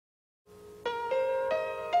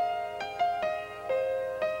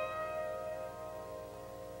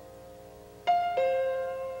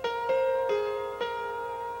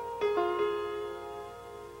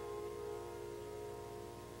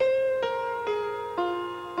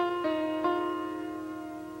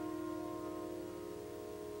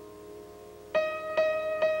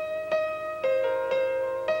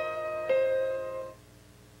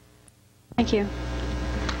Thank you.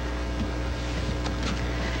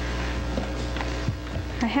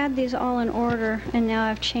 I had these all in order, and now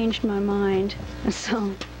I've changed my mind.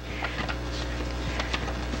 So,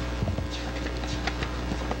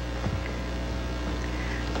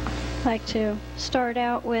 I'd like to start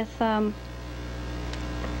out with a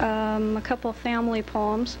couple family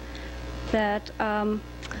poems that,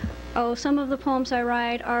 some of the poems I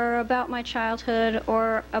write are about my childhood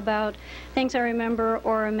or about things I remember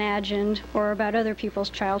or imagined or about other people's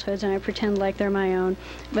childhoods, and I pretend like they're my own.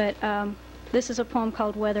 But this is a poem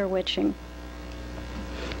called Weather Witching.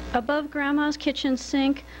 Above Grandma's kitchen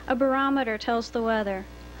sink, a barometer tells the weather.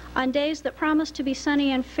 On days that promise to be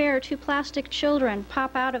sunny and fair, two plastic children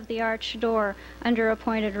pop out of the arched door under a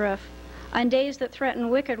pointed roof. On days that threaten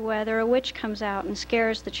wicked weather, a witch comes out and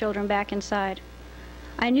scares the children back inside.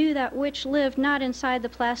 I knew that witch lived not inside the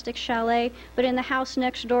plastic chalet, but in the house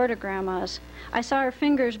next door to Grandma's. I saw her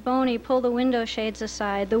fingers bony pull the window shades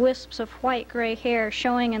aside, the wisps of white gray hair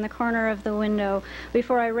showing in the corner of the window,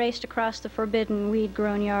 before I raced across the forbidden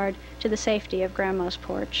weed-grown yard to the safety of Grandma's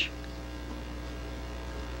porch.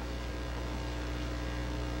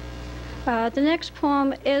 The next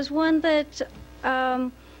poem is one that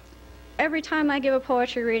every time I give a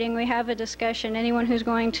poetry reading, we have a discussion. Anyone who's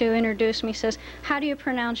going to introduce me says, "How do you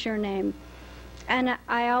pronounce your name?" And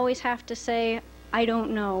I always have to say, "I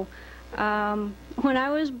don't know." When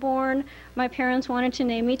I was born, my parents wanted to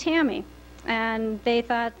name me Tammy, and they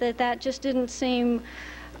thought that that just didn't seem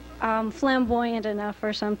flamboyant enough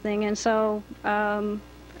or something. And so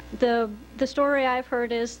the story I've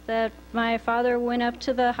heard is that my father went up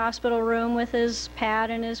to the hospital room with his pad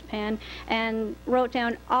and his pen and wrote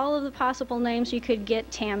down all of the possible names you could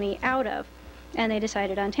get Tammy out of, and they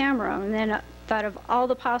decided on Tamora. And then thought of all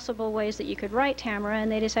the possible ways that you could write Tamora,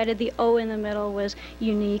 and they decided the O in the middle was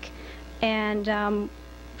unique, and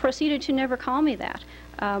proceeded to never call me that.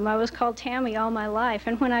 I was called Tammy all my life,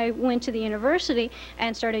 and when I went to the university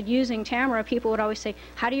and started using Tamora, people would always say,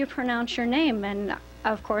 "How do you pronounce your name?" And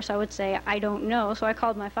of course I would say, "I don't know." So I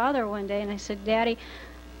called my father one day and I said, "Daddy,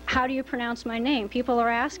 how do you pronounce my name? People are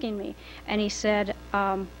asking me." And he said,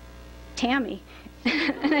 "Tammy."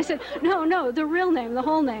 And I said, no, the real name, the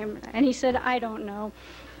whole name." And he said, "I don't know."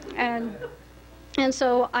 And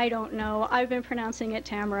so I don't know. I've been pronouncing it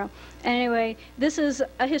Tamora. Anyway, this is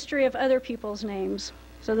a history of other people's names.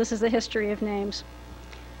 So this is the history of names.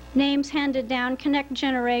 Names handed down connect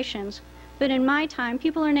generations. But in my time,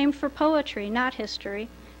 people are named for poetry, not history.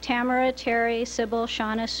 Tamora, Terry, Sybil,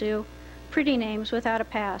 Shauna, Sue. Pretty names without a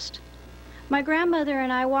past. My grandmother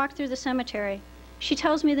and I walked through the cemetery. She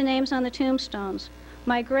tells me the names on the tombstones.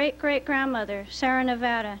 My great-great-grandmother, Sarah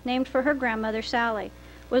Nevada, named for her grandmother, Sally,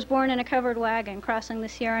 was born in a covered wagon crossing the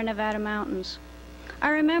Sierra Nevada mountains. I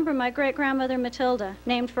remember my great-grandmother, Matilda,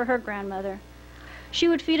 named for her grandmother. She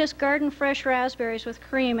would feed us garden-fresh raspberries with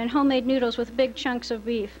cream and homemade noodles with big chunks of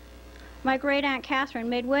beef. My great-aunt Catherine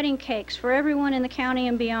made wedding cakes for everyone in the county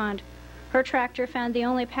and beyond. Her tractor found the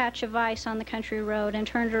only patch of ice on the country road and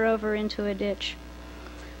turned her over into a ditch.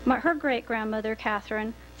 Her great-grandmother,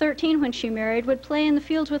 Catherine, 13 when she married, would play in the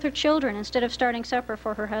fields with her children instead of starting supper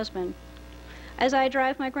for her husband. As I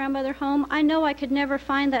drive my grandmother home, I know I could never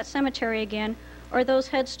find that cemetery again, or those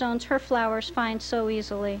headstones her flowers find so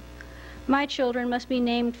easily. My children must be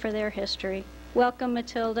named for their history. Welcome,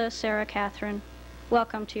 Matilda, Sarah, Catherine.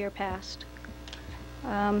 Welcome to your past.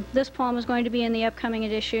 This poem is going to be in the upcoming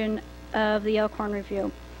edition of the Elkhorn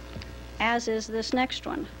Review, as is this next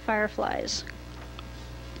one, Fireflies.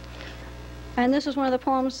 And this is one of the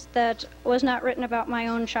poems that was not written about my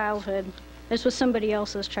own childhood. This was somebody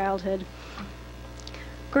else's childhood.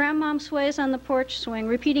 Grandmom sways on the porch swing,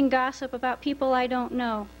 repeating gossip about people I don't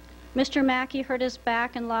know. Mr. Mackey hurt his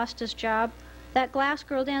back and lost his job. That glass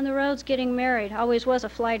girl down the road's getting married, always was a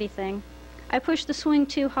flighty thing. I push the swing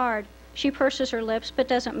too hard. She purses her lips, but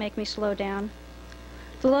doesn't make me slow down.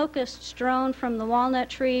 The locusts drone from the walnut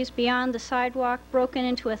trees beyond the sidewalk, broken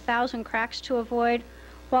into 1,000 cracks to avoid,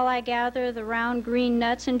 while I gather the round green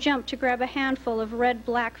nuts and jump to grab a handful of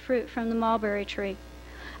red-black fruit from the mulberry tree.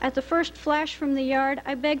 At the first flash from the yard,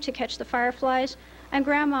 I beg to catch the fireflies, and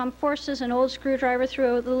Grandmom forces an old screwdriver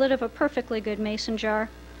through the lid of a perfectly good mason jar.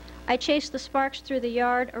 I chase the sparks through the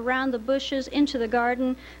yard, around the bushes, into the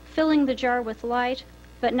garden, filling the jar with light,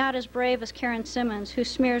 but not as brave as Karen Simmons, who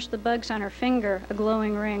smears the bugs on her finger a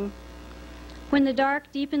glowing ring. When the dark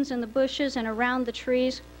deepens in the bushes and around the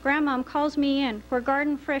trees, Grandmom calls me in, where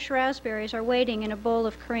garden-fresh raspberries are waiting in a bowl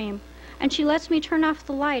of cream, and she lets me turn off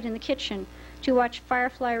the light in the kitchen to watch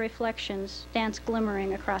firefly reflections dance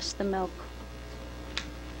glimmering across the milk.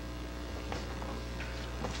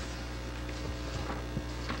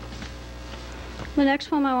 The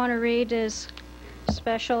next poem I want to read is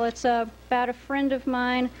special. It's about a friend of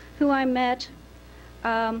mine who I met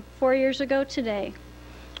 4 years ago today.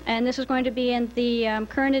 And this is going to be in the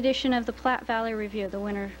current edition of the Platte Valley Review, the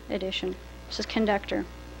winter edition. This is Conductor.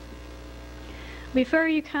 Before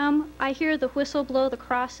you come, I hear the whistle blow the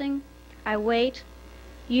crossing. I wait.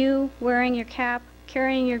 You, wearing your cap,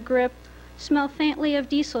 carrying your grip, smell faintly of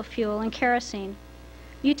diesel fuel and kerosene.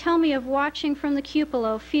 You tell me of watching from the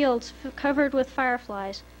cupola fields covered with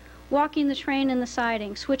fireflies, walking the train in the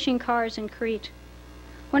siding, switching cars in Crete.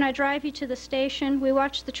 When I drive you to the station, we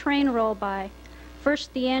watch the train roll by.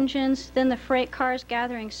 First the engines, then the freight cars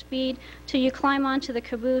gathering speed, till you climb onto the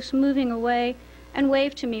caboose, moving away, and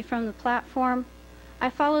wave to me from the platform.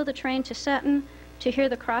 I follow the train to Sutton, to hear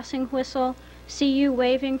the crossing whistle, see you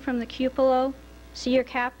waving from the cupola, see your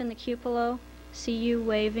cap in the cupola, see you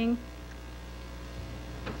waving.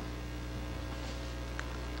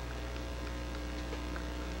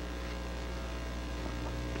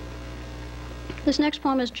 This next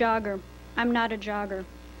poem is Jogger. I'm not a jogger.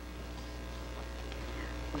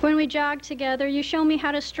 When we jog together, you show me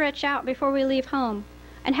how to stretch out before we leave home,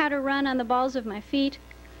 and how to run on the balls of my feet.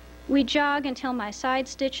 We jog until my side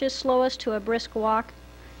stitches slow us to a brisk walk.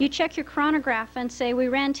 You check your chronograph and say we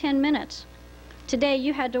ran 10 minutes. Today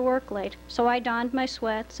you had to work late, so I donned my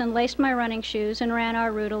sweats and laced my running shoes and ran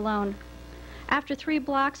our route alone. After 3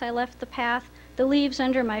 blocks I left the path. The leaves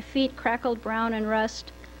under my feet crackled brown and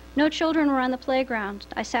rust. No children were on the playground.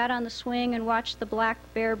 I sat on the swing and watched the black,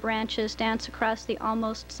 bare branches dance across the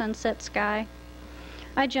almost sunset sky.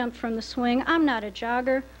 I jumped from the swing. I'm not a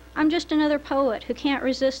jogger. I'm just another poet who can't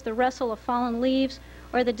resist the rustle of fallen leaves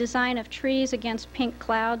or the design of trees against pink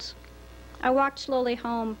clouds. I walked slowly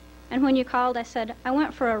home, and when you called, I said, I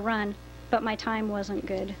went for a run, but my time wasn't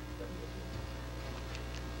good.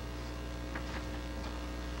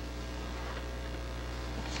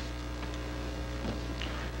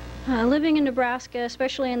 Living in Nebraska,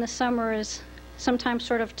 especially in the summer, is sometimes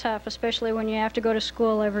sort of tough, especially when you have to go to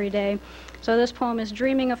school every day. So this poem is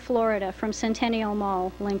Dreaming of Florida from Centennial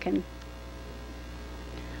Mall, Lincoln.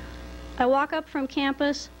 I walk up from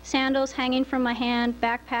campus, sandals hanging from my hand,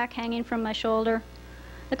 backpack hanging from my shoulder.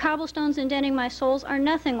 The cobblestones indenting my soles are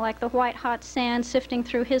nothing like the white-hot sand sifting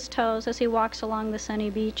through his toes as he walks along the sunny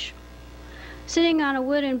beach. Sitting on a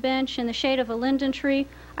wooden bench in the shade of a linden tree,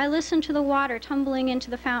 I listen to the water tumbling into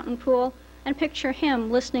the fountain pool and picture him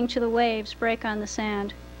listening to the waves break on the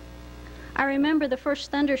sand. I remember the first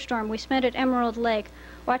thunderstorm we spent at Emerald Lake,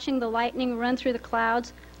 watching the lightning run through the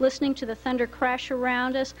clouds, listening to the thunder crash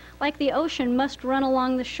around us like the ocean must run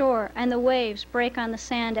along the shore and the waves break on the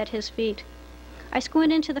sand at his feet. I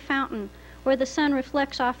squint into the fountain where the sun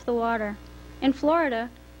reflects off the water. In Florida,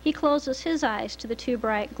 he closes his eyes to the too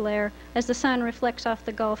bright glare as the sun reflects off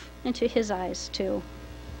the Gulf into his eyes, too.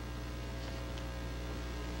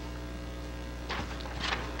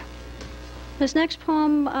 This next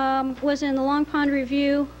poem was in the Long Pond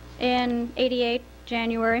Review in '88,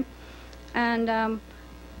 January, and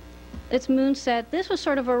it's Moonset. This was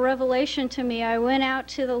sort of a revelation to me. I went out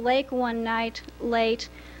to the lake one night late,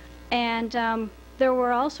 and there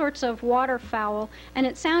were all sorts of waterfowl, and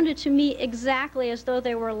it sounded to me exactly as though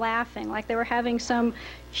they were laughing, like they were having some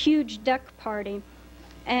huge duck party.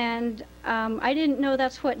 And I didn't know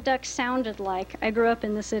that's what ducks sounded like. I grew up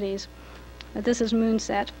in the cities. But this is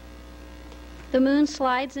Moonset. The moon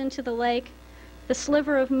slides into the lake. The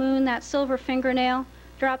sliver of moon, that silver fingernail,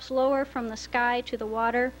 drops lower from the sky to the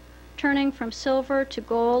water, turning from silver to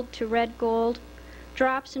gold to red gold,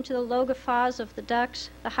 drops into the low guffaws of the ducks,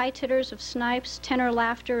 the high titters of snipes, tenor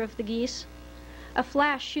laughter of the geese. A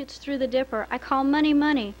flash shoots through the dipper. I call money,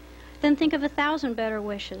 money, then think of 1,000 better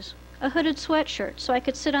wishes. A hooded sweatshirt so I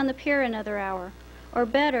could sit on the pier another hour. Or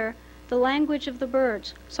better, the language of the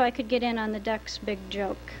birds so I could get in on the ducks' big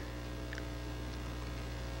joke.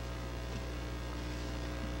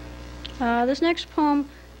 This next poem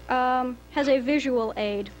has a visual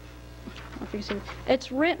aid. If you can see.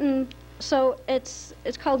 It's written, so it's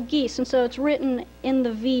called Geese, and so it's written in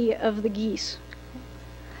the V of the geese.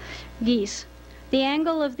 Geese. The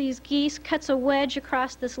angle of these geese cuts a wedge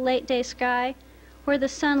across this late day sky, where the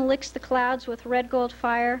sun licks the clouds with red gold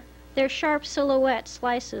fire. Their sharp silhouette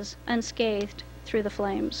slices unscathed through the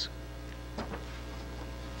flames.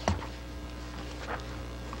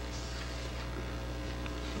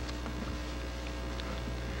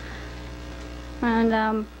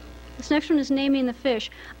 And this next one is Naming the Fish.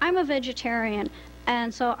 I'm a vegetarian,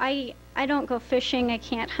 and so I don't go fishing. I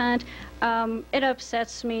can't hunt. It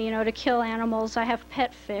upsets me, to kill animals. I have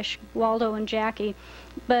pet fish, Waldo and Jackie,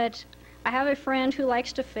 but I have a friend who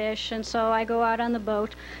likes to fish, and so I go out on the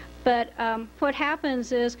boat. But what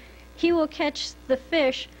happens is he will catch the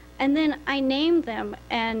fish, and then I name them,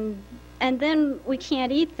 and then we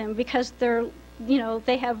can't eat them because they're,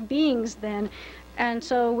 they have beings then. And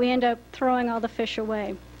so we end up throwing all the fish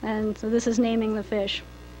away. And so this is naming the fish.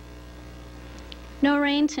 No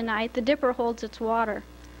rain tonight. The dipper holds its water.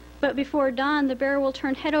 But before dawn, the bear will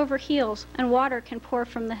turn head over heels, and water can pour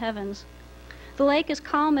from the heavens. The lake is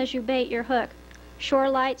calm as you bait your hook. Shore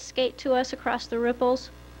lights skate to us across the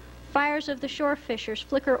ripples. Fires of the shore fishers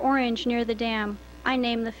flicker orange near the dam. I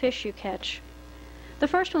name the fish you catch. The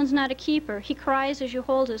first one's not a keeper. He cries as you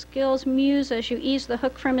hold his gills, mews as you ease the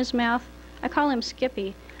hook from his mouth. I call him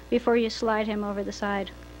Skippy before you slide him over the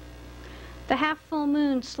side. The half-full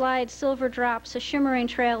moon slides silver drops, a shimmering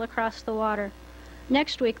trail across the water.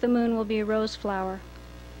 Next week the moon will be a rose flower.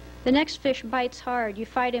 The next fish bites hard. You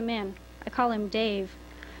fight him in. I call him Dave.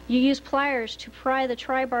 You use pliers to pry the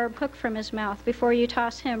tri-barb hook from his mouth before you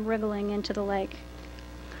toss him wriggling into the lake.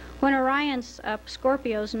 When Orion's up,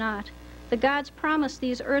 Scorpio's not. The gods promised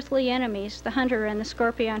these earthly enemies, the hunter and the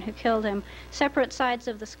scorpion who killed him, separate sides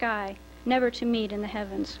of the sky, never to meet in the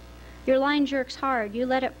heavens. Your line jerks hard. You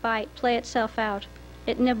let it bite, play itself out.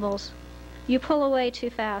 It nibbles. You pull away too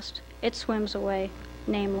fast. It swims away,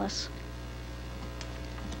 nameless.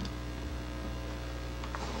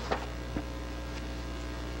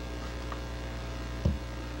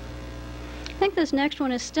 I think this next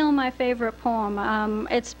one is still my favorite poem.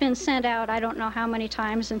 It's been sent out I don't know how many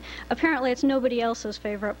times, and apparently it's nobody else's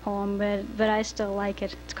favorite poem, but I still like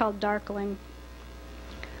it. It's called Darkling.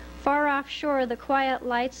 Far offshore, the quiet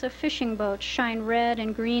lights of fishing boats shine red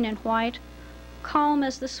and green and white, calm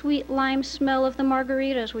as the sweet lime smell of the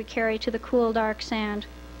margaritas we carry to the cool, dark sand.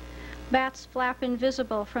 Bats flap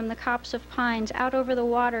invisible from the copse of pines. Out over the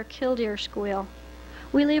water, killdeer squeal.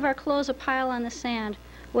 We leave our clothes a pile on the sand,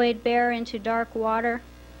 wade bare into dark water.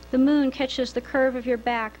 The moon catches the curve of your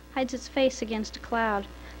back, hides its face against a cloud.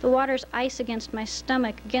 The water's ice against my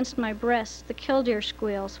stomach, against my breast. The killdeer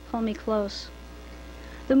squeals, pull me close.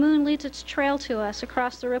 The moon leads its trail to us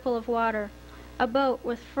across the ripple of water. A boat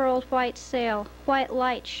with furled white sail, white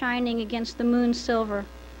light shining against the moon's silver,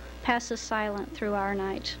 passes silent through our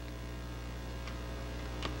night.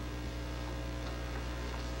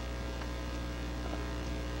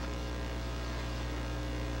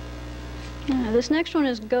 This next one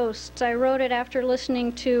is Ghosts. I wrote it after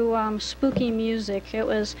listening to spooky music. It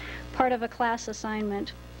was part of a class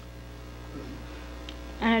assignment.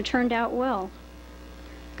 And it turned out well.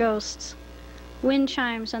 Ghosts. Wind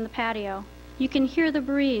chimes on the patio. You can hear the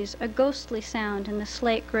breeze, a ghostly sound in the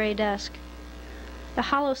slate-gray dusk. The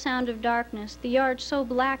hollow sound of darkness, the yard so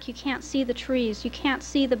black you can't see the trees, you can't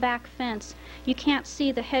see the back fence, you can't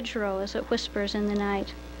see the hedgerow as it whispers in the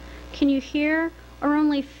night. Can you hear or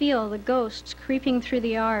only feel the ghosts creeping through the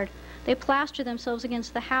yard? They plaster themselves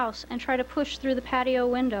against the house and try to push through the patio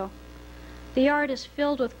window. The yard is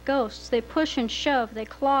filled with ghosts. They push and shove, they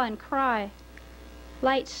claw and cry.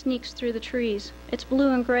 Light sneaks through the trees. Its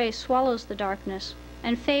blue and gray swallows the darkness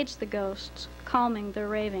and fades the ghosts, calming their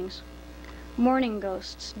ravings. Morning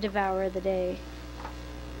ghosts devour the day.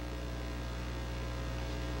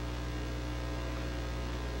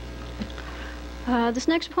 This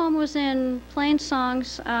next poem was in Plain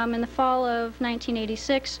Songs in the fall of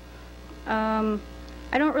 1986. I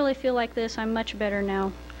don't really feel like this. I'm much better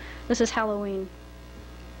now. This is Halloween.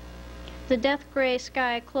 The death-gray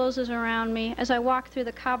sky closes around me as I walk through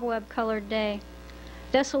the cobweb-colored day.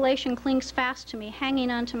 Desolation clings fast to me, hanging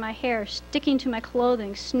onto my hair, sticking to my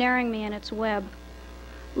clothing, snaring me in its web.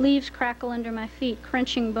 Leaves crackle under my feet,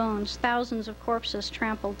 crunching bones, thousands of corpses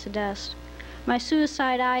trampled to dust. My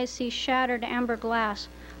suicide eyes see shattered amber glass.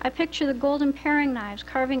 I picture the golden paring knives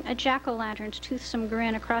carving a jack-o'-lantern's toothsome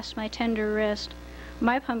grin across my tender wrist.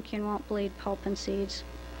 My pumpkin won't bleed pulp and seeds.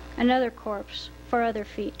 Another corpse for other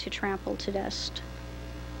feet to trample to dust.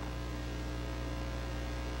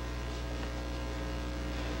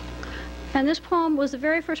 And this poem was the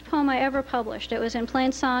very first poem I ever published. It was in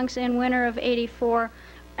Plain Songs in winter of '84,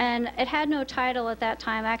 and it had no title at that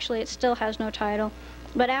time. Actually, it still has no title.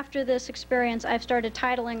 But after this experience, I've started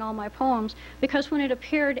titling all my poems, because when it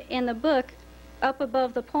appeared in the book, up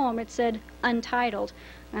above the poem, it said Untitled.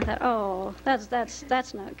 And I thought, oh,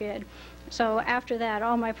 that's not good. So after that,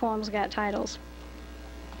 all my poems got titles.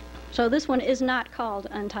 So this one is not called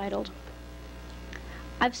Untitled.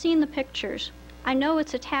 I've seen the pictures. I know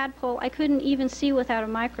it's a tadpole I couldn't even see without a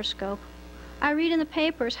microscope. I read in the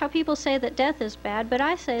papers how people say that death is bad, but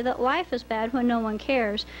I say that life is bad when no one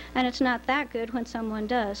cares, and it's not that good when someone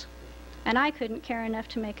does. And I couldn't care enough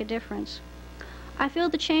to make a difference. I feel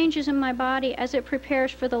the changes in my body as it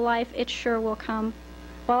prepares for the life it sure will come.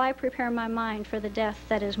 while I prepare my mind for the death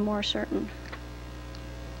that is more certain.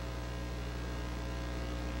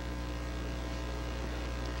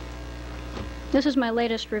 This is my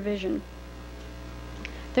latest revision.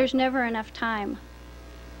 There's never enough time.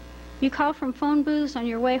 You call from phone booths on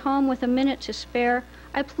your way home with a minute to spare.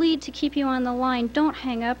 I plead to keep you on the line. Don't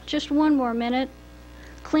hang up, just one more minute.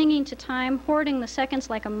 Clinging to time, hoarding the seconds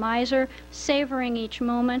like a miser, savoring each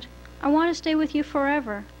moment. I want to stay with you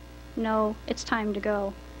forever. No, it's time to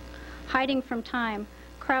go. Hiding from time,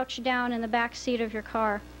 crouched down in the back seat of your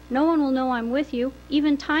car. No one will know I'm with you.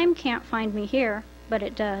 Even time can't find me here, but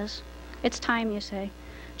it does. It's time, you say.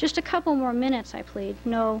 Just a couple more minutes, I plead.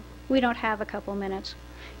 No, we don't have a couple minutes.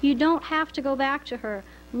 You don't have to go back to her.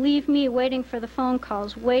 Leave me waiting for the phone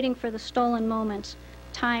calls, waiting for the stolen moments.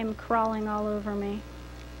 Time crawling all over me.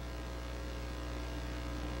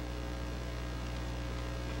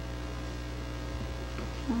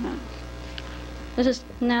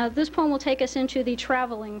 This poem will take us into the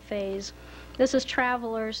traveling phase. This is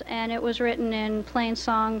Travelers, and it was written in Plain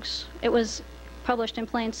Songs. It was published in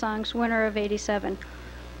Plain Songs, winter of '87.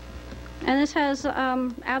 And this has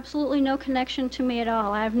absolutely no connection to me at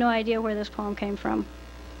all. I have no idea where this poem came from.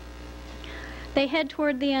 They head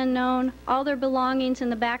toward the unknown, all their belongings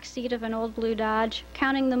in the back seat of an old blue Dodge,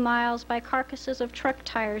 counting the miles by carcasses of truck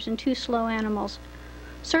tires and two slow animals,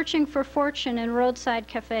 searching for fortune in roadside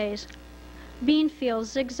cafes. Bean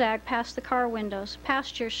fields zigzag past the car windows,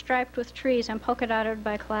 pastures striped with trees and polka-dotted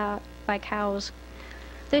by cows.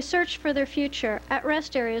 They search for their future at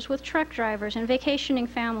rest areas with truck drivers and vacationing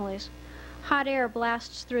families. Hot air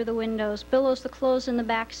blasts through the windows, billows the clothes in the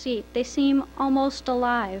back seat. They seem almost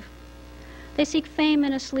alive. They seek fame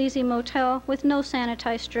in a sleazy motel with no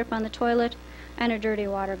sanitized strip on the toilet and a dirty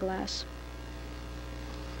water glass.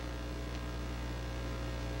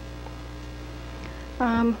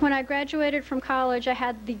 When I graduated from college, I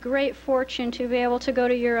had the great fortune to be able to go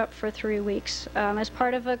to Europe for 3 weeks. As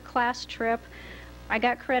part of a class trip, I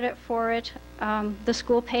got credit for it. The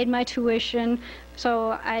school paid my tuition,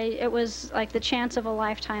 so it was like the chance of a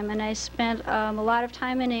lifetime. And I spent a lot of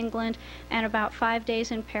time in England and about 5 days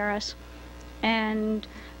in Paris, and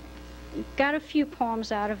got a few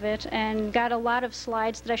poems out of it, and got a lot of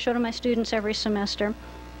slides that I showed to my students every semester.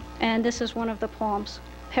 And this is one of the poems,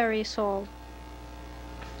 Paris Sol.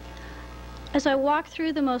 As I walk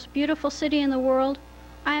through the most beautiful city in the world,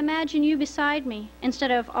 I imagine you beside me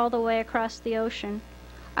instead of all the way across the ocean.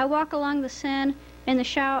 I walk along the Seine in the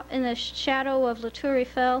shadow of La Tour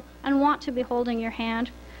Eiffel and want to be holding your hand.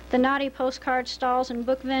 The naughty postcard stalls and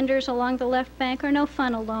book vendors along the left bank are no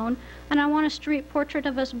fun alone, and I want a street portrait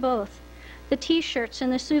of us both. The T-shirts in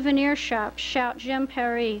the souvenir shops shout J'aime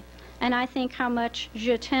Paris, and I think how much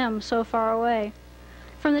Je t'aime so far away.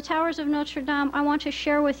 From the towers of Notre Dame, I want to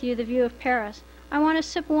share with you the view of Paris. I want to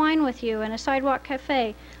sip wine with you in a sidewalk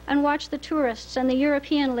cafe and watch the tourists and the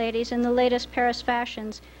European ladies in the latest Paris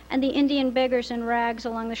fashions and the Indian beggars in rags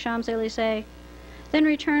along the Champs-Élysées. Then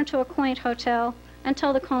return to a quaint hotel and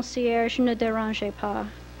tell the concierge ne dérangez pas.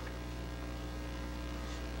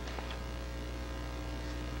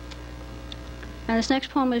 And this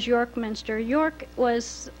next poem is York Minster. York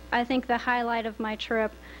was, I think, the highlight of my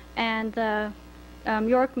trip, and the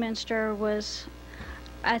York Minster was,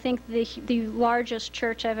 I think, the largest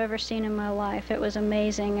church I've ever seen in my life. It was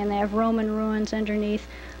amazing, and they have Roman ruins underneath.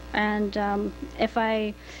 And if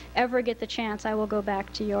I ever get the chance, I will go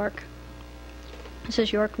back to York. This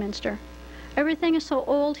is York Minster. Everything is so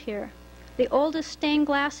old here. The oldest stained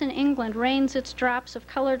glass in England rains its drops of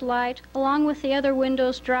colored light, along with the other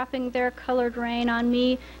windows dropping their colored rain on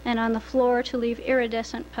me and on the floor to leave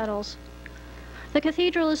iridescent petals. The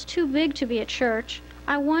cathedral is too big to be a church.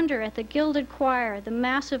 I wonder at the gilded choir, the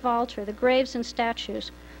massive altar, the graves and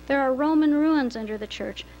statues. There are Roman ruins under the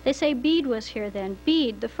church. They say Bede was here then.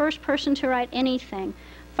 Bede, the first person to write anything,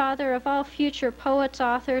 father of all future poets,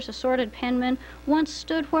 authors, assorted penmen, once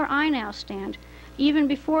stood where I now stand. Even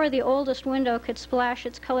before the oldest window could splash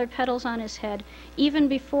its colored petals on his head, even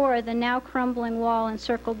before the now crumbling wall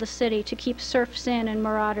encircled the city to keep serfs in and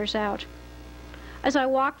marauders out. As I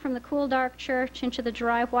walk from the cool, dark church into the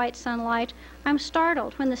dry, white sunlight, I'm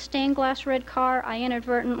startled when the stained glass red car I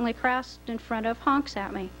inadvertently crossed in front of honks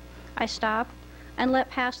at me. I stop and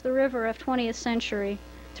let pass the river of 20th century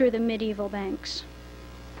through the medieval banks.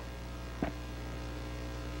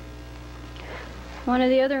 One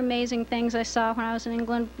of the other amazing things I saw when I was in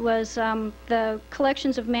England was the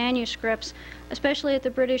collections of manuscripts, especially at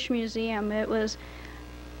the British Museum. It was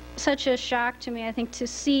such a shock to me, I think, to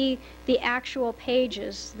see the actual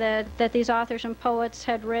pages that these authors and poets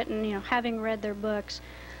had written, having read their books.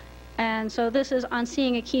 And so this is on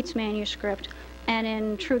seeing a Keats manuscript. And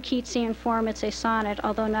in true Keatsian form, it's a sonnet,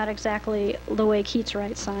 although not exactly the way Keats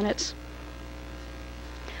writes sonnets.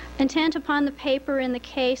 Intent upon the paper in the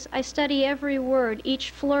case, I study every word,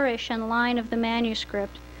 each flourish and line of the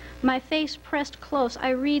manuscript. My face pressed close, I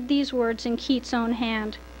read these words in Keats' own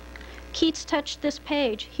hand. Keats touched this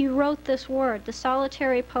page. He wrote this word. The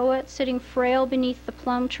solitary poet, sitting frail beneath the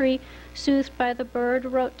plum tree, soothed by the bird,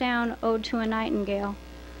 wrote down Ode to a Nightingale.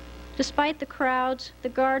 Despite the crowds, the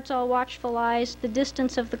guards' all watchful eyes, the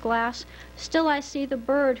distance of the glass, still I see the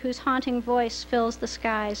bird whose haunting voice fills the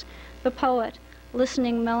skies, the poet,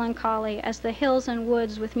 listening melancholy as the hills and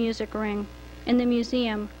woods with music ring. In the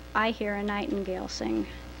museum, I hear a nightingale sing.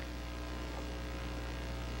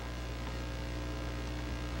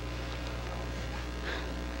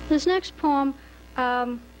 This next poem,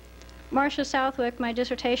 Marcia Southwick, my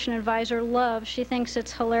dissertation advisor, loves. She thinks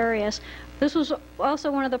it's hilarious. This was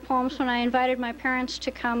also one of the poems when I invited my parents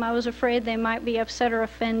to come. I was afraid they might be upset or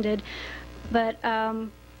offended. But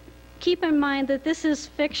keep in mind that this is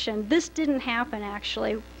fiction. This didn't happen,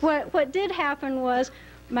 actually. What did happen was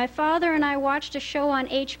my father and I watched a show on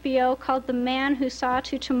HBO called The Man Who Saw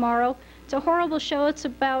to Tomorrow. It's a horrible show. It's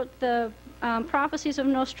about the prophecies of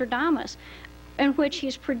Nostradamus, in which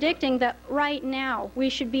he's predicting that right now we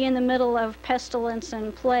should be in the middle of pestilence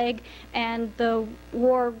and plague and the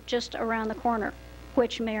war just around the corner,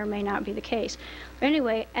 which may or may not be the case.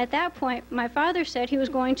 Anyway, at that point, my father said he was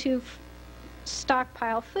going to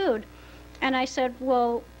stockpile food. And I said,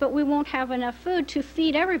 well, but we won't have enough food to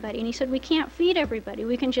feed everybody. And he said, we can't feed everybody.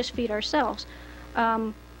 We can just feed ourselves.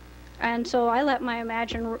 And so I let my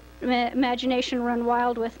imagination run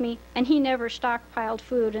wild with me, and he never stockpiled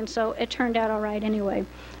food, and so it turned out all right anyway.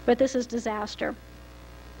 But this is disaster.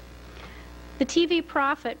 The TV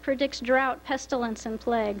prophet predicts drought, pestilence, and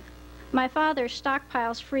plague. My father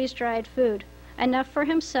stockpiles freeze-dried food, enough for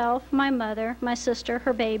himself, my mother, my sister,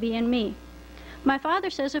 her baby, and me. My father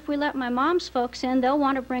says if we let my mom's folks in, they'll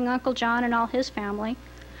want to bring Uncle John and all his family.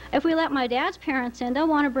 If we let my dad's parents in, they'll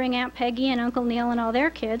want to bring Aunt Peggy and Uncle Neil and all their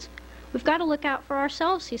kids. We've got to look out for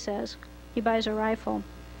ourselves, he says. He buys a rifle.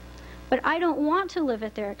 But I don't want to live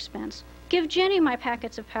at their expense. Give Jenny my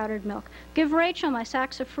packets of powdered milk. Give Rachel my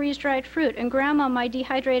sacks of freeze-dried fruit and Grandma my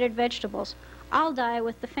dehydrated vegetables. I'll die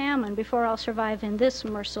with the famine before I'll survive in this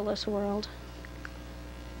merciless world.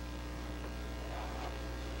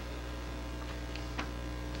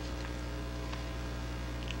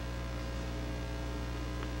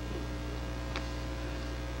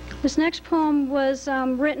 This next poem was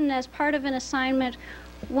written as part of an assignment.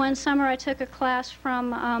 One summer I took a class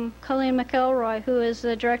from Colleen McElroy, who is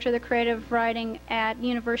the director of the creative writing at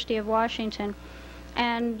University of Washington.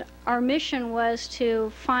 And our mission was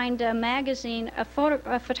to find a magazine, a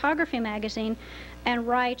photography magazine, and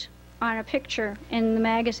write on a picture in the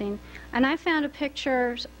magazine. And I found a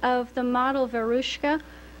picture of the model Verushka,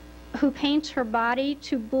 who paints her body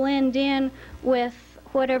to blend in with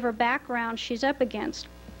whatever background she's up against.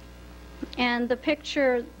 And the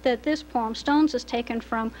picture that this poem, Stones, is taken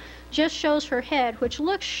from just shows her head, which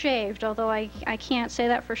looks shaved, although I can't say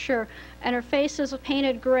that for sure. And her face is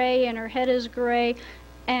painted gray, and her head is gray,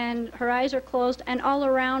 and her eyes are closed, and all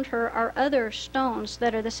around her are other stones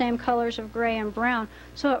that are the same colors of gray and brown.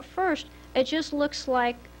 So at first, it just looks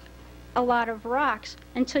like a lot of rocks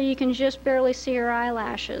until you can just barely see her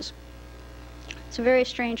eyelashes. It's a very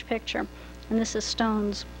strange picture, and this is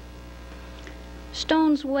Stones.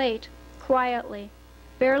 Stones wait quietly,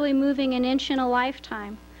 barely moving an inch in a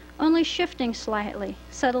lifetime, only shifting slightly,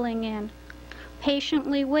 settling in.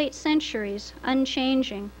 Patiently wait centuries,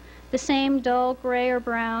 unchanging, the same dull gray or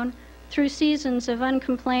brown, through seasons of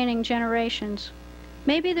uncomplaining generations.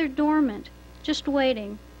 Maybe they're dormant, just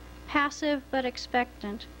waiting, passive but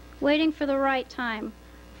expectant, waiting for the right time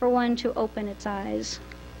for one to open its eyes.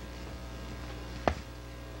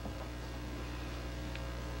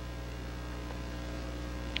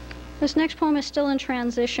 This next poem is still in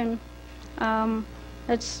transition. I'm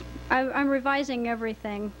revising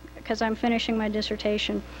everything because I'm finishing my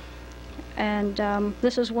dissertation. And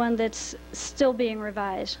this is one that's still being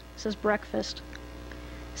revised. This is Breakfast.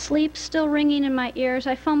 Sleep still ringing in my ears,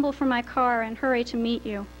 I fumble for my car and hurry to meet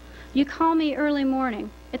you. You call me early morning.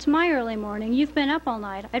 It's my early morning. You've been up all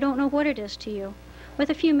night. I don't know what it is to you. With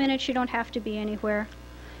a few minutes, you don't have to be anywhere.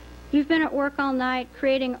 You've been at work all night,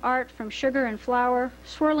 creating art from sugar and flour,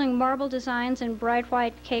 swirling marble designs in bright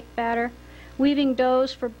white cake batter, weaving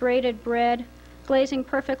doughs for braided bread, glazing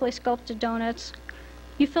perfectly sculpted donuts.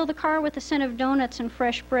 You fill the car with the scent of donuts and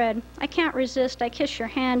fresh bread. I can't resist. I kiss your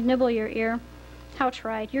hand, nibble your ear. How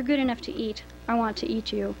trite. You're good enough to eat. I want to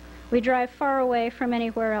eat you. We drive far away from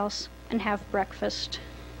anywhere else and have breakfast.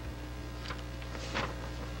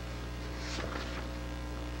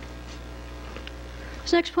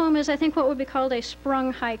 This next poem is, I think, what would be called a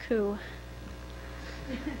sprung haiku.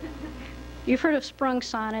 You've heard of sprung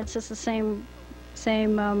sonnets. It's the same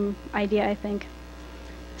idea, I think.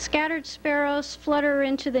 Scattered sparrows flutter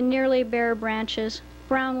into the nearly bare branches,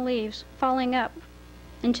 brown leaves falling up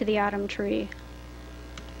into the autumn tree.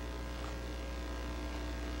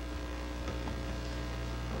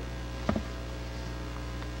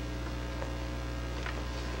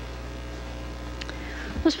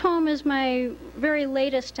 This poem is my very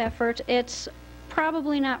latest effort. It's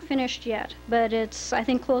probably not finished yet, but it's, I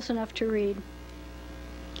think, close enough to read.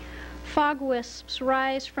 Fog wisps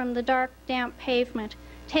rise from the dark, damp pavement,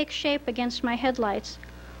 take shape against my headlights,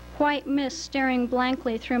 white mist staring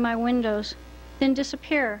blankly through my windows, then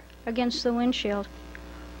disappear against the windshield.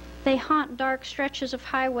 They haunt dark stretches of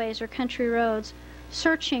highways or country roads,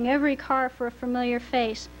 searching every car for a familiar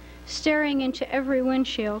face, staring into every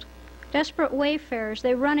windshield. Desperate wayfarers,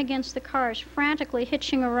 they run against the cars, frantically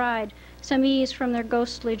hitching a ride, some ease from their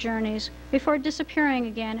ghostly journeys, before disappearing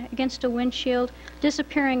again against a windshield,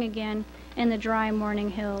 disappearing again in the dry morning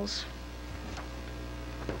hills.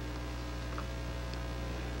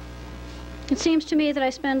 It seems to me that I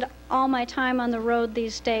spend all my time on the road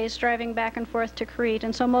these days, driving back and forth to Crete,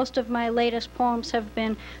 and so most of my latest poems have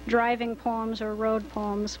been driving poems or road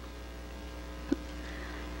poems.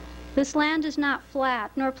 This land is not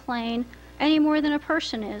flat nor plain any more than a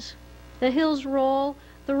person is. The hills roll,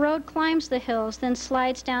 the road climbs the hills, then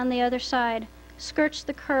slides down the other side, skirts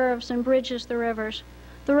the curves and bridges the rivers.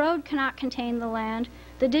 The road cannot contain the land.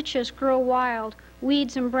 The ditches grow wild.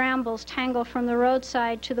 Weeds and brambles tangle from the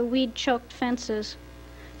roadside to the weed-choked fences.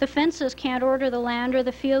 The fences can't order the land or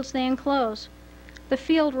the fields they enclose. The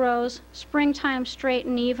field rows, springtime straight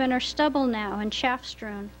and even, are stubble now and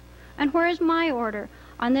chaff-strewn. And where is my order?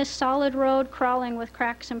 On this solid road crawling with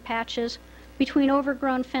cracks and patches, between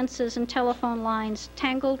overgrown fences and telephone lines,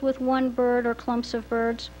 tangled with one bird or clumps of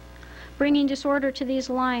birds, bringing disorder to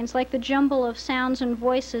these lines like the jumble of sounds and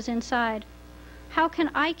voices inside. How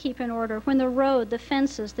can I keep in order when the road, the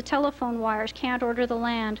fences, the telephone wires can't order the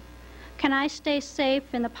land? Can I stay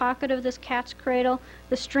safe in the pocket of this cat's cradle,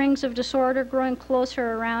 the strings of disorder growing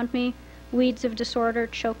closer around me, weeds of disorder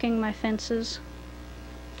choking my fences?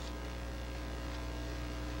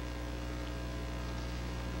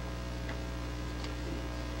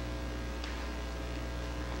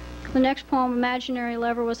 The next poem, Imaginary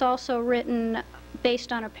Lover, was also written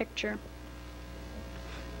based on a picture.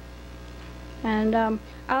 And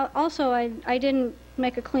I didn't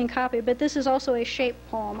make a clean copy, but this is also a shape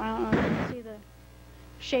poem. I don't know if you can see the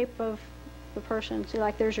shape of the person. See,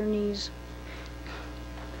 like there's her knees.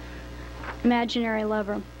 Imaginary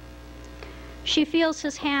Lover. She feels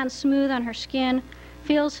his hand smooth on her skin,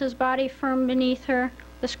 feels his body firm beneath her,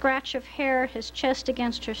 the scratch of hair, his chest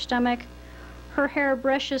against her stomach. Her hair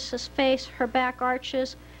brushes his face, her back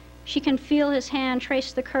arches. She can feel his hand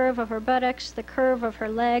trace the curve of her buttocks, the curve of her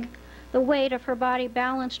leg, the weight of her body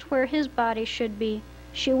balanced where his body should be.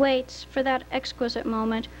 She waits for that exquisite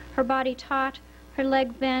moment, her body taut, her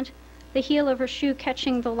leg bent, the heel of her shoe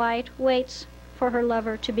catching the light, waits for her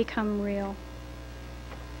lover to become real.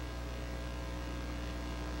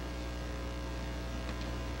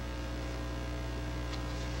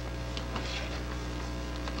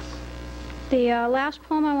 The last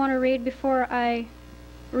poem I want to read before I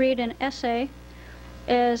read an essay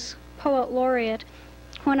is Poet Laureate.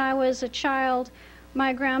 When I was a child,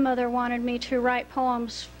 my grandmother wanted me to write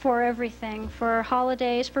poems for everything, for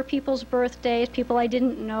holidays, for people's birthdays, people I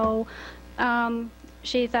didn't know.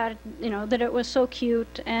 She thought, that it was so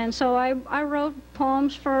cute, and so I wrote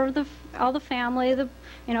poems for all the family,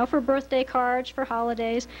 for birthday cards, for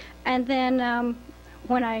holidays, and then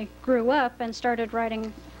when I grew up and started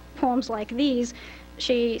writing poems like these,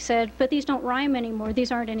 she said, but these don't rhyme anymore,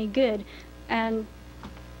 these aren't any good. And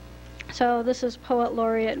so this is Poet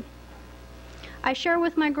Laureate. I share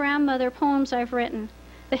with my grandmother poems I've written,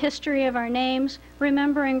 the history of our names,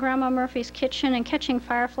 remembering Grandma Murphy's kitchen and catching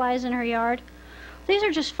fireflies in her yard. These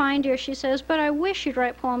are just fine, dear, she says, but I wish you'd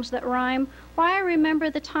write poems that rhyme. Why, I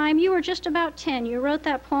remember the time you were just about 10. You wrote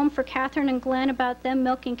that poem for Catherine and Glenn about them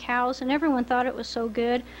milking cows, and everyone thought it was so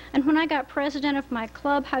good. And when I got president of my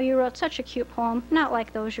club, how you wrote such a cute poem, not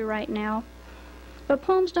like those you write now. But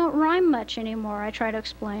poems don't rhyme much anymore, I try to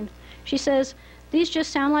explain. She says, these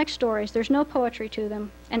just sound like stories. There's no poetry to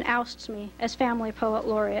them, and ousts me as family poet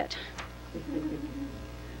laureate.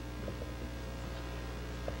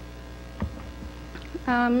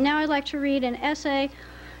 Now I'd like to read an essay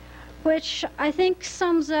which I think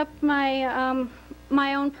sums up my,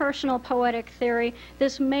 my own personal poetic theory.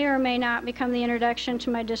 This may or may not become the introduction to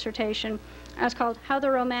my dissertation. And it's called How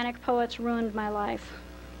the Romantic Poets Ruined My Life.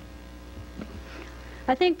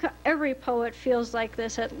 I think every poet feels like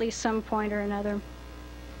this at least some point or another.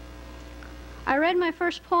 I read my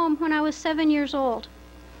first poem when I was 7 years old.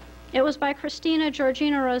 It was by Christina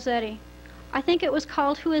Georgina Rossetti. I think it was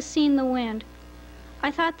called Who Has Seen the Wind.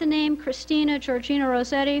 I thought the name Christina Georgina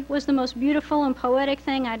Rossetti was the most beautiful and poetic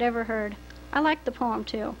thing I'd ever heard. I liked the poem,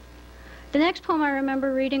 too. The next poem I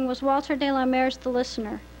remember reading was Walter de la Mare's The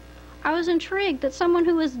Listener. I was intrigued that someone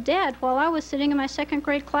who was dead while I was sitting in my second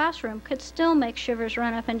grade classroom could still make shivers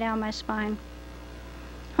run up and down my spine.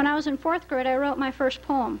 When I was in fourth grade, I wrote my first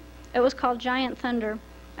poem. It was called Giant Thunder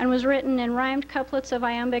and was written in rhymed couplets of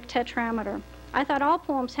iambic tetrameter. I thought all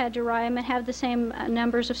poems had to rhyme and have the same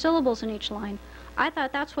numbers of syllables in each line. I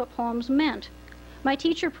thought that's what poems meant. My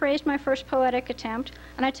teacher praised my first poetic attempt,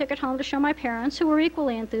 and I took it home to show my parents, who were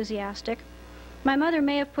equally enthusiastic. My mother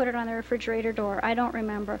may have put it on the refrigerator door, I don't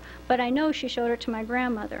remember, but I know she showed it to my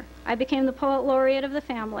grandmother. I became the poet laureate of the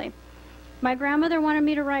family. My grandmother wanted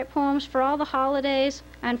me to write poems for all the holidays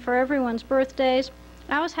and for everyone's birthdays.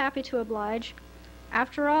 I was happy to oblige.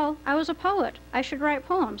 After all, I was a poet. I should write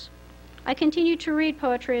poems. I continued to read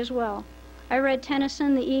poetry as well. I read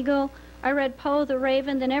Tennyson, The Eagle. I read Poe, The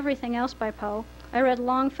Raven, then everything else by Poe. I read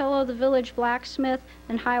Longfellow, The Village Blacksmith,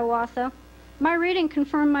 and Hiawatha. My reading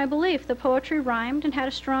confirmed my belief that poetry rhymed and had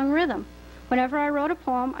a strong rhythm. Whenever I wrote a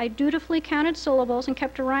poem, I dutifully counted syllables and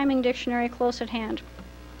kept a rhyming dictionary close at hand.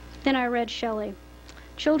 Then I read Shelley.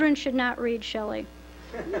 Children should not read Shelley.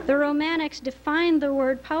 The Romantics defined the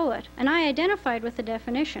word poet, and I identified with the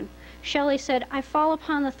definition. Shelley said, "I fall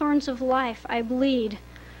upon the thorns of life, I bleed."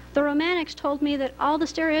 The Romantics told me that all the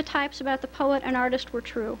stereotypes about the poet and artist were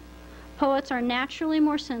true. Poets are naturally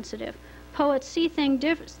more sensitive. Poets see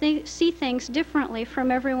things differently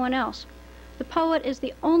from everyone else. The poet is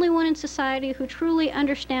the only one in society who truly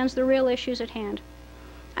understands the real issues at hand.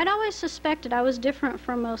 I'd always suspected I was different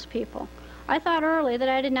from most people. I thought early that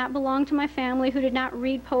I did not belong to my family, who did not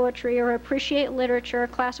read poetry or appreciate literature or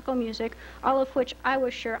classical music, all of which I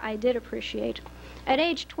was sure I did appreciate. At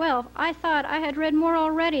age 12, I thought I had read more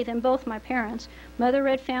already than both my parents. Mother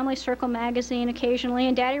read Family Circle magazine occasionally,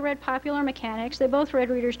 and Daddy read Popular Mechanics. They both read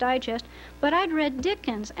Reader's Digest. But I'd read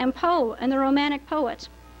Dickens and Poe and the Romantic poets.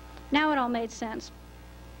 Now it all made sense.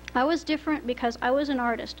 I was different because I was an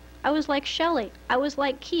artist. I was like Shelley. I was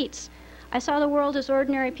like Keats. I saw the world as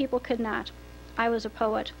ordinary people could not. I was a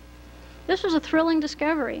poet. This was a thrilling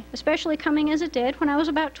discovery, especially coming as it did when I was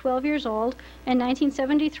about 12 years old in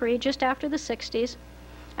 1973, just after the 60s.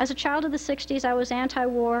 As a child of the 60s, I was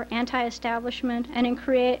anti-war, anti-establishment, and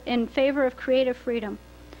in favor of creative freedom.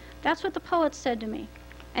 That's what the poets said to me.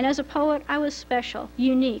 And as a poet, I was special,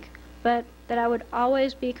 unique, but that I would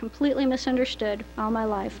always be completely misunderstood all my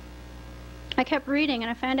life. I kept reading, and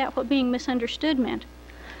I found out what being misunderstood meant.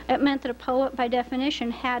 It meant that a poet, by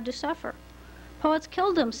definition, had to suffer. Poets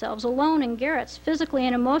killed themselves alone in garrets, physically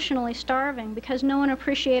and emotionally starving because no one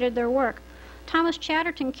appreciated their work. Thomas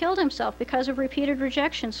Chatterton killed himself because of repeated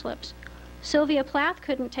rejection slips. Sylvia Plath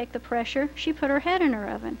couldn't take the pressure. She put her head in her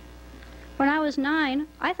oven. When I was 9,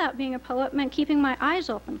 I thought being a poet meant keeping my eyes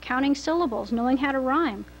open, counting syllables, knowing how to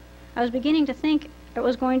rhyme. I was beginning to think it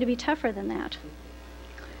was going to be tougher than that.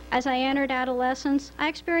 As I entered adolescence, I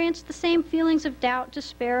experienced the same feelings of doubt,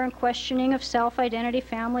 despair, and questioning of self-identity,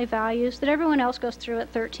 family values that everyone else goes through at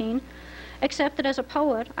 13, except that as a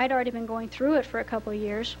poet, I'd already been going through it for a couple of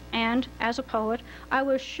years, and as a poet, I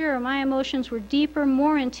was sure my emotions were deeper,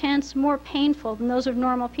 more intense, more painful than those of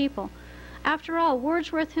normal people. After all,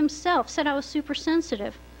 Wordsworth himself said I was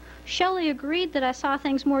supersensitive. Shelley agreed that I saw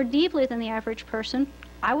things more deeply than the average person.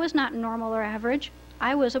 I was not normal or average.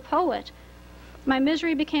 I was a poet. My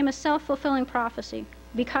misery became a self-fulfilling prophecy.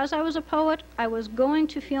 Because I was a poet, I was going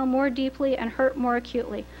to feel more deeply and hurt more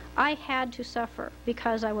acutely. I had to suffer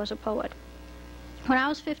because I was a poet. When I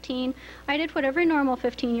was 15, I did what every normal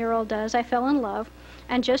 15-year-old does. I fell in love,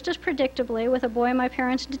 and just as predictably with a boy my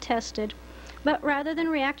parents detested. But rather than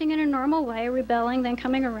reacting in a normal way, rebelling, then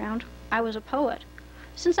coming around, I was a poet.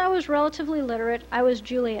 Since I was relatively literate, I was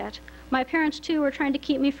Juliet. My parents, too, were trying to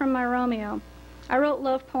keep me from my Romeo. I wrote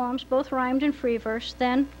love poems, both rhymed in free verse.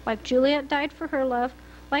 Then, like Juliet died for her love,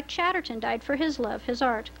 like Chatterton died for his love, his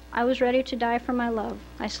art, I was ready to die for my love.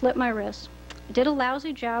 I slit my wrists. I did a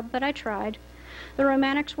lousy job, but I tried. The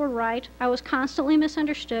Romantics were right. I was constantly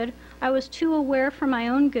misunderstood. I was too aware for my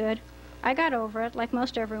own good. I got over it, like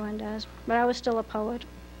most everyone does, but I was still a poet.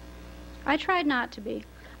 I tried not to be.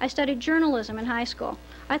 I studied journalism in high school.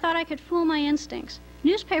 I thought I could fool my instincts.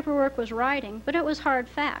 Newspaper work was writing, but it was hard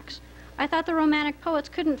facts. I thought the Romantic poets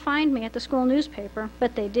couldn't find me at the school newspaper,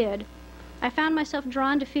 but they did. I found myself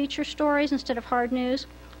drawn to feature stories instead of hard news.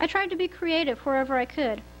 I tried to be creative wherever I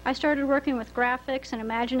could. I started working with graphics and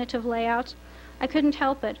imaginative layouts. I couldn't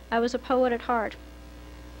help it. I was a poet at heart.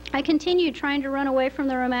 I continued trying to run away from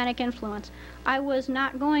the romantic influence. I was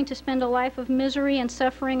not going to spend a life of misery and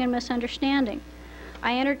suffering and misunderstanding.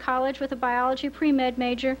 I entered college with a biology pre-med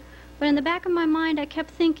major, but in the back of my mind I kept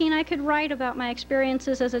thinking I could write about my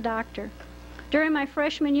experiences as a doctor. During my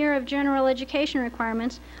freshman year of general education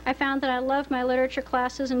requirements, I found that I loved my literature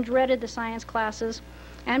classes and dreaded the science classes,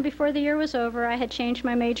 and before the year was over, I had changed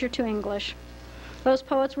my major to English. Those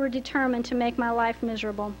poets were determined to make my life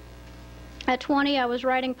miserable. At 20, I was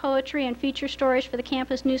writing poetry and feature stories for the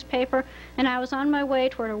campus newspaper, and I was on my way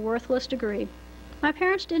toward a worthless degree. My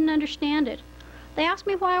parents didn't understand it. They asked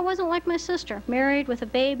me why I wasn't like my sister, married with a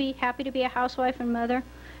baby, happy to be a housewife and mother.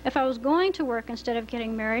 If I was going to work instead of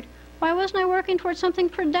getting married, why wasn't I working towards something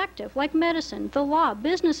productive, like medicine, the law,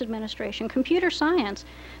 business administration, computer science?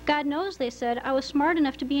 God knows, they said, I was smart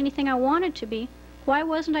enough to be anything I wanted to be. Why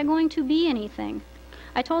wasn't I going to be anything?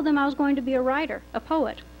 I told them I was going to be a writer, a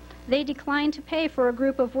poet. They declined to pay for a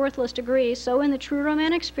group of worthless degrees, so in the true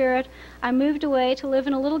romantic spirit, I moved away to live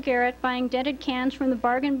in a little garret, buying dented cans from the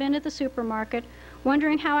bargain bin at the supermarket,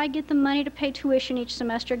 wondering how I'd get the money to pay tuition each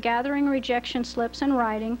semester, gathering rejection slips and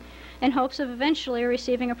writing, in hopes of eventually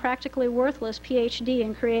receiving a practically worthless PhD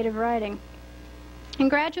in creative writing. In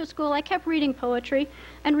graduate school, I kept reading poetry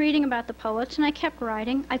and reading about the poets, and I kept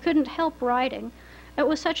writing. I couldn't help writing. It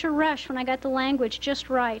was such a rush when I got the language just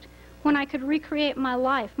right, when I could recreate my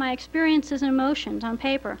life, my experiences and emotions on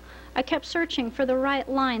paper. I kept searching for the right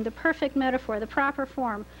line, the perfect metaphor, the proper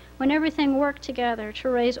form, when everything worked together to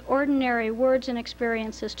raise ordinary words and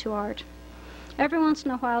experiences to art. Every once in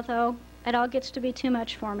a while, though, it all gets to be too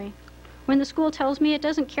much for me. When the school tells me it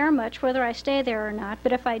doesn't care much whether I stay there or not,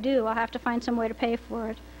 but if I do, I'll have to find some way to pay for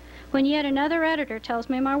it. When yet another editor tells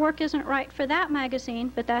me my work isn't right for that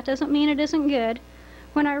magazine, but that doesn't mean it isn't good.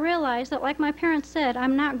 When I realize that, like my parents said,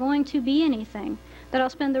 I'm not going to be anything, that I'll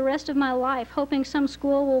spend the rest of my life hoping some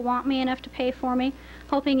school will want me enough to pay for me,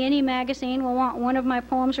 hoping any magazine will want one of my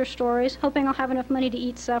poems or stories, hoping I'll have enough money to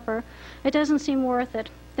eat supper, it doesn't seem worth it.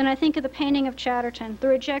 Then I think of the painting of Chatterton, the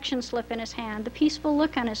rejection slip in his hand, the peaceful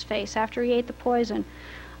look on his face after he ate the poison.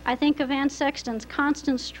 I think of Anne Sexton's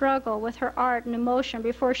constant struggle with her art and emotion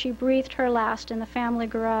before she breathed her last in the family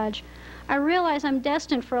garage. I realize I'm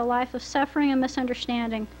destined for a life of suffering and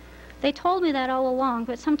misunderstanding. They told me that all along,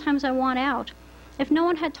 but sometimes I want out. If no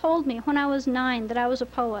one had told me when I was 9 that I was a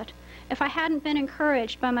poet, if I hadn't been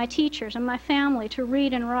encouraged by my teachers and my family to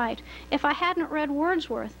read and write, if I hadn't read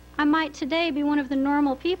Wordsworth, I might today be one of the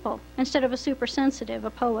normal people instead of a supersensitive,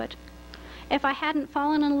 a poet. If I hadn't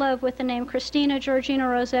fallen in love with the name Christina Georgina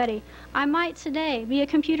Rossetti, I might today be a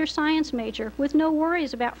computer science major with no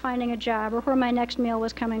worries about finding a job or where my next meal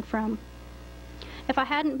was coming from. If I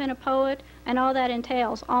hadn't been a poet and all that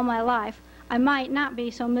entails all my life, I might not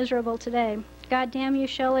be so miserable today. God damn you,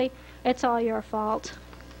 Shelley, it's all your fault.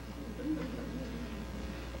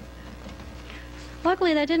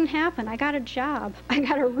 Luckily, that didn't happen. I got a job. I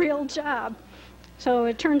got a real job. So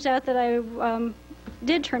it turns out that I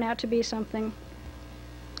did turn out to be something.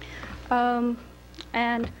 And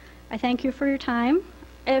I thank you for your time.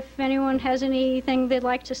 If anyone has anything they'd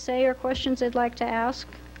like to say or questions they'd like to ask,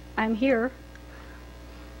 I'm here.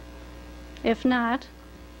 If not,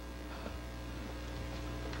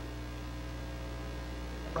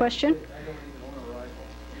 question? I don't even own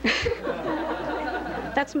a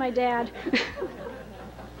rifle. That's my dad.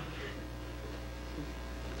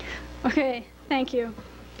 Okay, thank you.